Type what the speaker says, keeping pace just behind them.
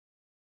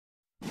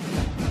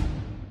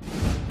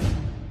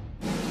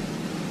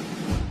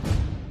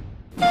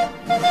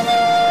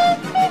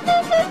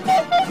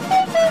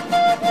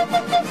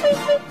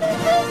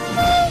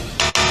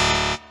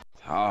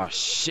Oh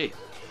shit!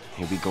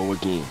 Here we go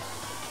again.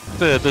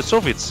 The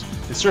Soviets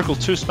encircled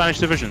 2 Spanish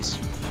divisions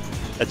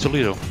at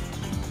Toledo.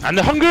 And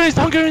the Hungarians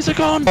are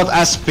gone! Not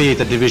SP,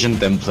 the division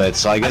template,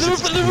 so I guess and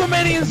it's... the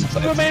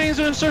Romanians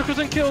are encircled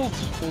and killed!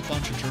 Whole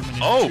bunch of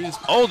German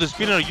Oh, there's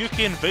been a UK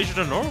invasion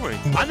of Norway.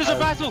 And there's a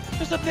battle!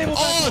 There's a naval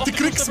battle! Oh, the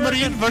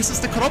Kriegsmarine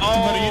versus the corrupt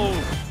Marine!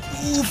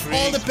 Oof,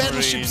 all the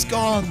battleships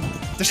gone!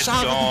 The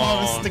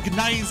Schadenhaus, the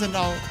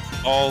Gneisenau,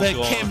 the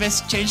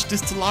KMS changed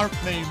this to LARP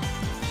name.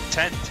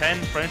 10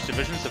 French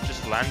divisions have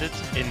just landed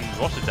in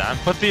Rotterdam,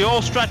 but they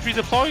all strat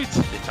redeployed.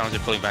 The Italians are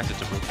pulling back to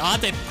Tobruk. Ah,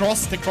 they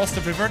crossed the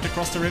river.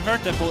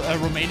 The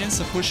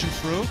Romanians are pushing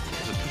through.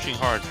 They're pushing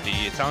hard. The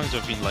Italians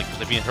have been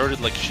they've been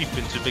herded like sheep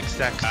into big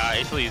stacks.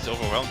 Italy is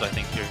overwhelmed, I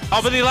think, here.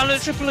 Oh, but they landed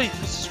at Tripoli.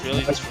 This is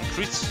really from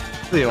Crete.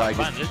 They like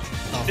landed.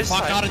 Oh,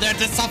 fuck out of there.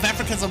 The South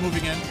Africans are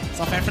moving in.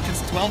 South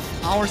Africans 12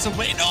 hours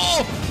away.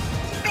 No!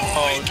 No!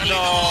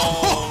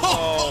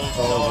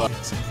 Oh,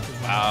 no!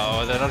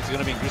 Wow, they're not going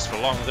to be in Greece for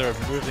long. They're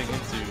moving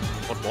into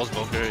what was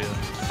Bulgaria.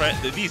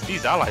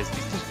 These allies,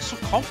 they're so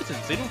confident.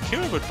 They don't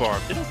care about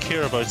Barb. They don't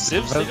care about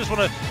civs. They just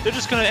want to. They're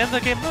just going to end the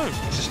game now.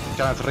 Just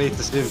gonna raid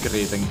the civ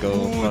grid and go.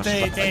 Ooh,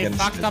 they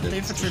fucked up the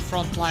infantry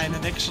front line,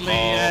 and actually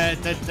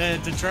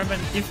the German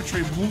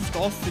infantry moved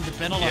off in the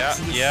Benelux.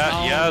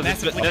 Yeah.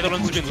 The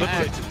Netherlands have been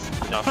liberated.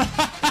 No.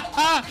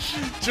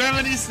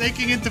 Germany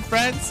snaking into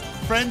France.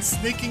 France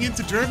sneaking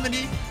into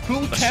Germany.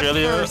 Who'll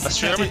Australia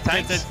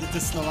tanks. The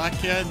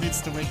Slovakia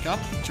needs to wake up.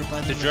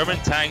 The German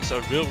tanks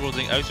are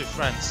railroading out of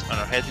France and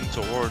are heading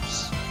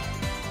towards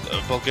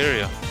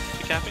Bulgaria.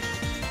 They're capping.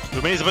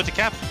 Romania's about to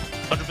cap.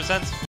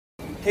 100%.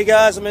 Hey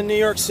guys, I'm in New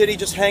York City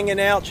just hanging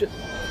out.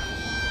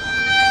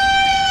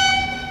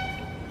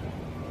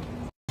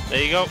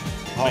 There you go.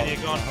 Romania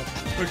gone.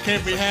 Okay,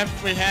 we have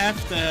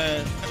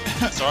the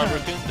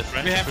Saarbrücken, the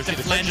French. We have the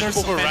Flanders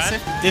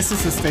offensive. This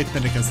is a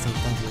statement against the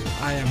W.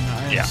 I am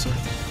sorry.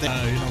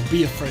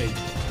 Be afraid.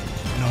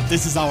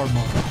 This is our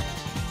motto.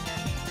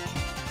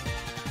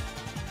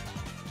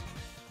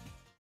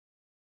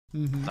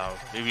 Now,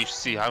 maybe we should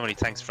see how many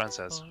tanks France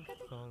has.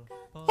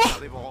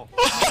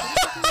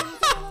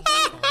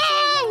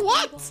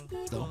 What?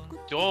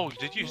 Oh,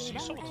 did you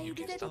saw what the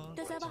UK's done?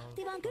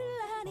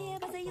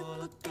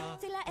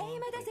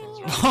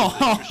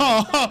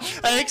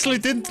 I actually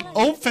didn't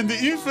open the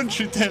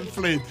infantry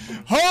template.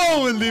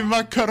 Holy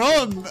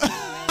macaron!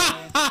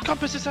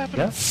 Compass is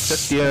happening.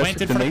 Yeah,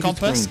 waiting for the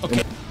compass.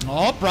 Okay.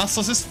 Oh,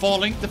 Brussels is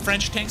falling. The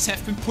French tanks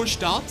have been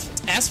pushed out.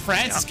 As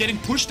France is getting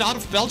pushed out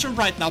of Belgium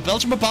right now.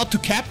 Belgium about to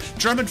cap.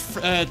 German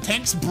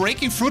tanks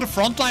breaking through the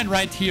front line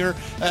right here.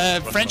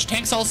 French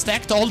tanks all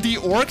stacked, all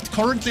de-orged,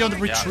 currently on the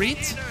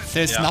retreat.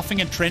 There's nothing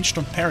entrenched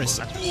on Paris.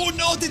 Oh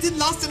no, they didn't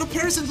last it on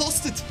Paris and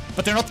lost it.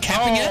 But they're not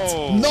capping it.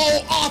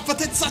 No, but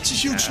that's such a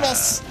huge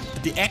loss.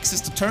 The X is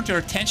to turn their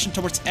attention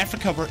towards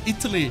Africa, where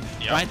Italy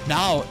right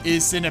now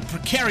is in a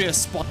precarious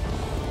spot.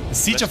 The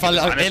siege of El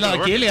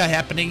Argelia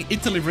happening.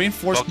 Italy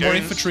reinforced more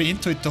infantry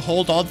into it to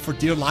hold on for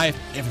dear life.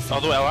 Everything.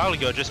 Although El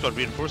Argelia just got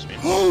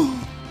reinforcement.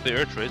 The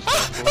air trades.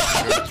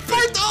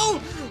 Porto!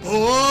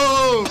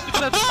 Oh!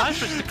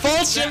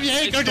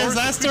 Bolshevik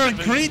disaster on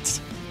Crete.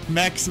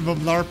 Maximum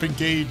LARP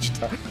engaged.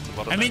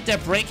 I mean, they're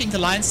breaking the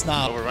lines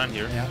now. Overrun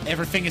here. Yeah,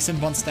 everything is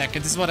in one stack,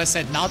 and this is what I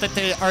said. Now that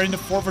they are in the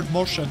forward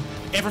motion,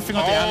 everything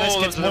on the allies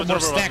gets more and more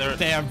stacked.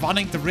 They are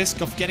running the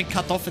risk of getting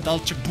cut off and they'll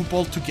boop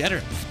all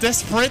together.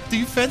 Desperate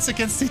defense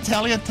against the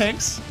Italian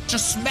tanks.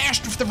 Just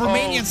smashed with the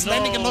Romanians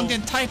landing along the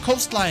entire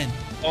coastline.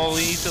 Oh,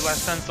 we need to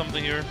last stand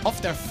something here.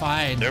 Off, they're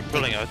fine. They're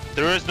pulling out.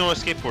 There is no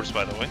escape force,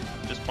 by the way.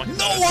 Just pointing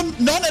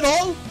none at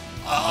all.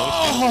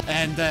 Oh.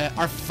 And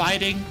are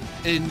fighting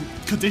in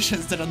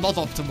conditions that are not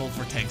optimal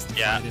for tanks to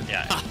fight in.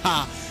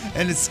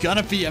 And it's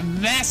gonna be a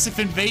massive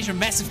invasion,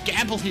 massive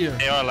gamble here.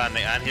 They are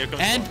landing, and here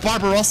comes... And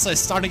Barbarossa is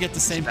starting at the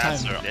same time.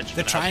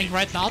 They're trying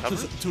right now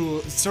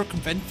to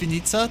circumvent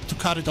Vinica, to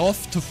cut it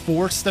off, to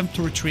force them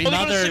to retreat.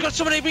 Oh, they got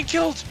somebody being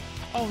killed!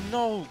 Oh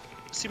no!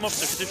 Seem up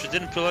the Katyusha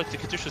didn't pull out the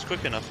Katyushas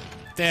quick enough.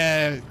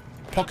 The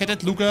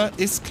pocketed Luga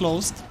is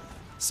closed.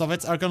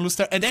 Soviets are gonna lose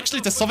there. And actually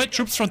the Soviet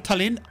troops from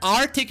Tallinn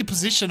are taking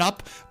position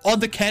up on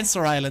the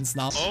Cancer Islands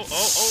now.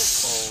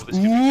 This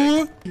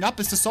could be up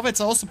as the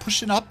Soviets are also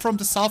pushing up from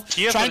the south,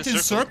 trying to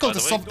encircle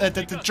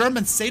the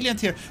German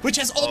salient here, which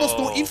has almost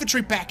no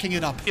infantry backing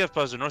it up. Kiev,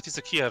 Bowser, northeast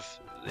of Kiev.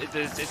 It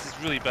is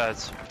really bad.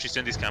 She's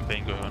in this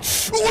campaign going on.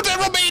 Oh, the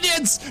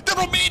Romanians! The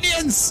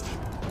Romanians!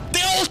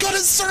 They all got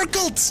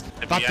encircled!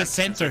 But the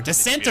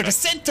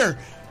center!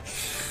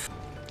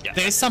 Yeah,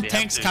 there's some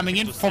tanks coming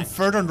in from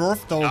further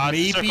north though,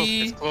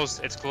 maybe...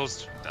 It's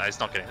closed. It's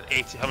not getting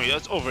 80. How many?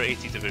 That's over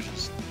 80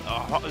 divisions.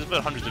 There's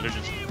about 100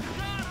 divisions.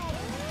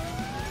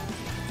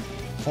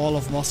 Fall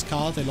of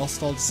Moscow, they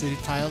lost all the city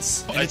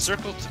tiles. Oh,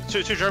 encircled.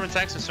 Two German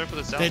tanks encircled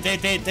itself.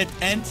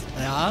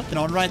 They're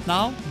on right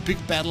now. Big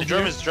battle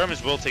here. The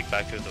Germans will take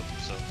back it though,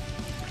 so...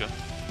 Okay.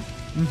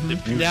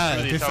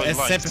 As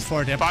said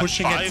before, they're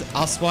pushing at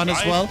us one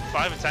as well.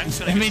 Five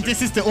tanks. I mean,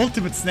 this is the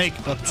ultimate snake,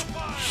 but...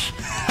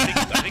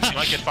 You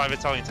might get 5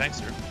 Italian tanks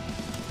here.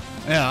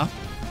 Yeah.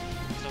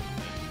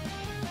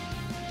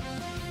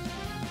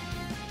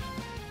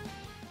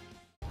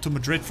 To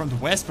Madrid from the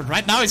west, but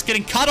right now he's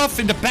getting cut off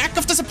in the back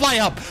of the supply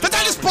hub. The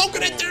tank is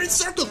broken and they're in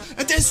circle,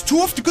 and there's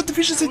 2 of the good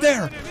divisions in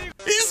there.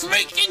 He's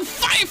making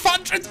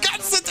 500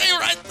 guns a day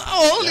right now.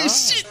 Holy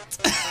shit!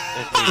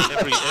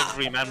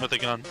 Every man with a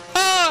gun.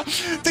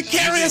 The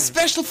carrier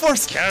special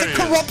force, the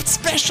corrupt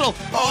special.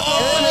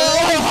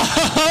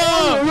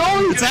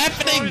 It's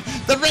happening.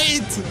 The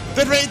raid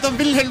on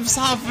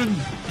Wilhelmshaven.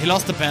 He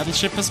lost the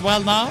battleship as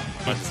well now.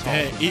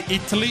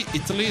 Italy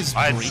is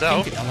breaking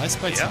the allies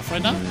by itself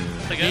right now.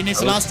 In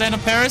his last stand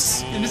of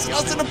Paris. He's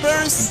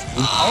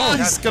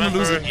gonna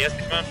lose it. Yes,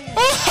 man.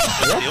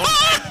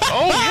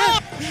 Oh yeah.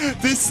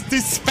 This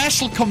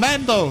special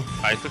commando.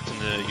 I looked in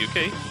the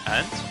UK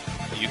and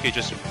the UK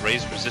just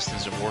raised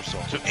resistance in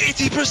Warsaw to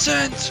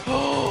 80%.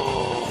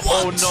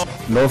 Oh no.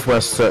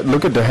 Northwest,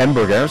 look at the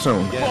Hamburg air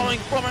zone. Bombing,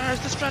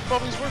 the strat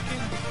bombing's working.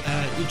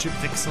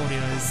 Egypt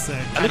Exodia is.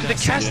 And look at the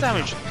cast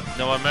damage.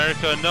 No,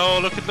 America. No,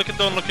 look at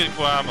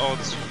Guam. Oh,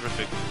 this is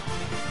horrific.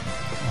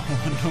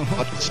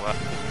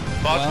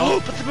 Oh no.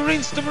 But the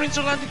Marines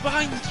are landing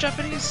behind the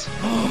Japanese.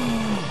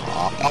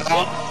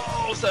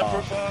 Oh,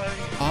 Semper Fi.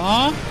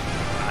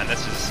 And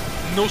this is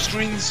no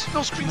screens.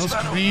 No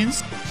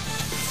screens.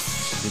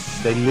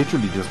 They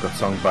literally just got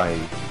sunk by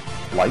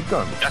light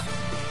guns. Yeah.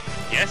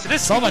 Yes, it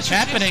is. So much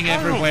happening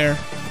everywhere.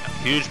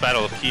 Huge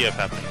battle of Kiev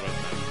happening right now.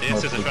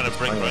 This is trying to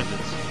break ground.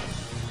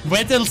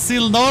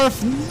 Weddellsil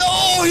North.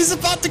 No, he's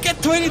about to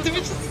get 20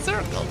 divisions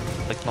encircled.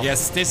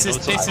 Yes, this is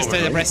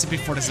the recipe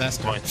for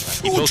disaster.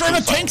 Ooh,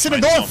 German tanks in the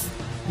north.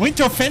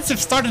 Winter offensive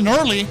starting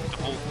early.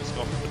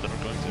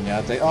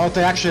 Yeah,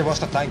 they actually was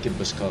the tank in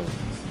Bosco.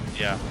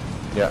 Yeah.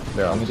 Yeah,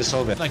 they are. I mean, the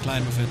Soviet. Like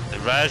line with it. The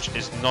Raj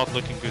is not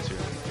looking good here.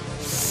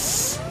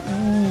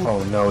 Ooh.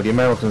 Oh no, the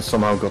Americans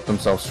somehow got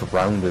themselves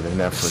surrounded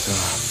in Africa.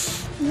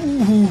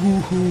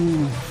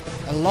 Ooh.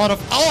 A lot of...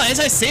 Oh, as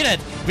I say that,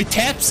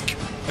 Vitebsk,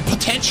 a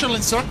potential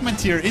encirclement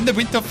here in the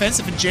winter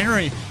offensive in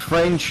January. The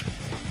French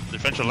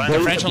are landing.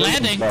 The French are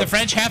landing. The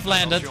French have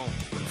landed.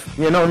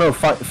 Yeah, no,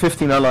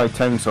 15 Allied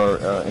tanks are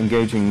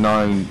engaging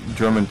 9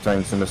 German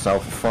tanks in the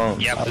south of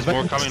France. Yeah, there's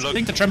more coming, look. I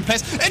think the German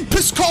place. And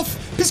Pskov!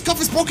 Pskov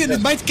is broken.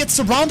 It might get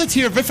surrounded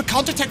here with a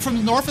counterattack from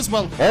the north as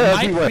well. Yeah,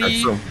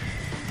 everywhere.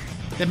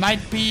 There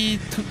might be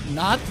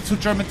two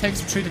German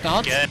tanks retreated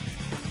out. Yeah.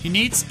 He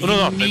needs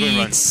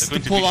to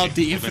pull out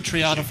the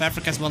infantry out of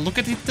Africa as well. Look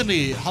at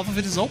Italy. Half of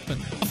it is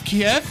open. Of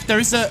Kiev, there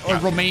is a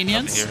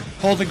Romanians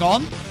holding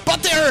on.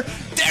 But they're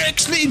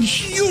actually in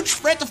huge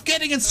threat of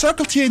getting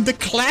encircled here in the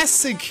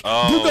classic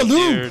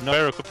Boogaloo.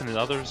 No equipment than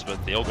others,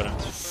 but they all got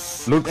out.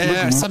 Look,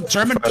 some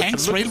German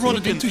tanks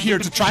railroaded into here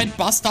to try and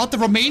bust out the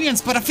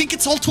Romanians, but I think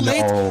it's all too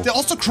late. They're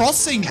also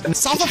crossing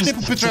south of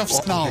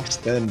Dnipropetrovsk now.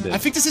 I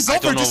think this is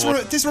over.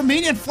 This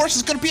Romanian force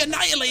is going to be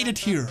annihilated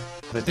here.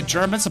 The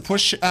Germans are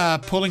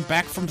pulling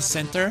back from the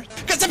center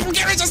because the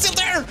Bulgarians are still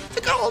there.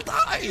 They're gonna all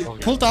die.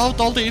 Pulled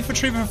out all the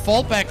infantry with a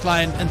fallback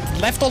line and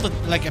left all a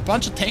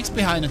bunch of tanks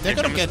behind, and they're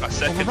gonna get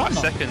overrun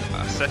now.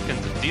 A second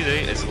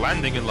D-Day is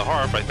landing in Le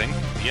Havre, I think.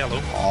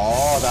 Yellow.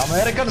 Oh, the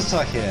Americans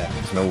are here.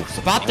 No.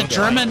 But the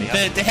German,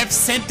 they have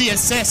sent the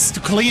SS to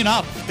clean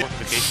up.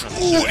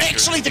 Ooh,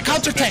 actually, the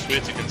counterattack.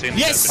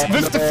 Yes,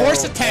 with the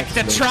force attack,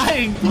 they're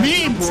trying.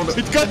 Memes.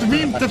 It got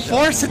memed. The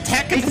force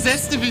attack in the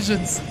SS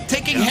divisions,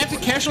 taking heavy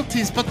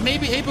casualties, but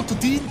maybe able to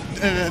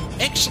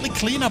actually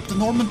clean up the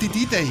Normandy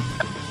D-Day.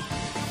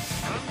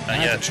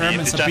 The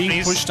Germans are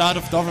being pushed out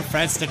of northern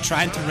France. They're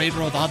trying to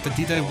railroad out the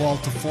D-Day wall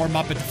to form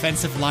up a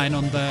defensive line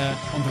on the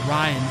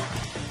Rhine.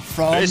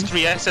 From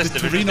three SS the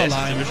Torino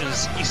line.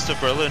 Divisions east of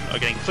Berlin are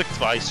getting clicked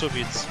by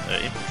Soviet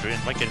infantry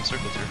and might get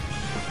encircled here.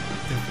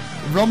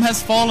 Rome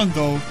has fallen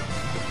though.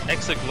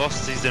 Exec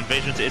lost his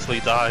invasion to Italy,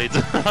 died.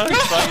 He's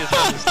trying his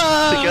hardest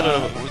to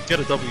get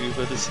a W,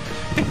 but it's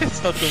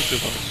not going too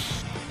well.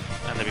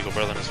 And there we go,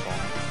 Berlin has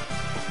fallen.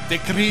 The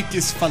Krieg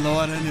is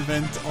verloren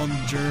event on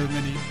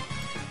Germany.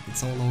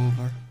 It's all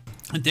over.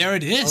 And there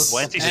it is.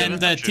 And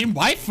Team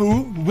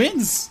Waifu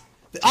wins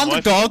the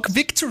underdog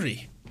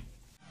victory.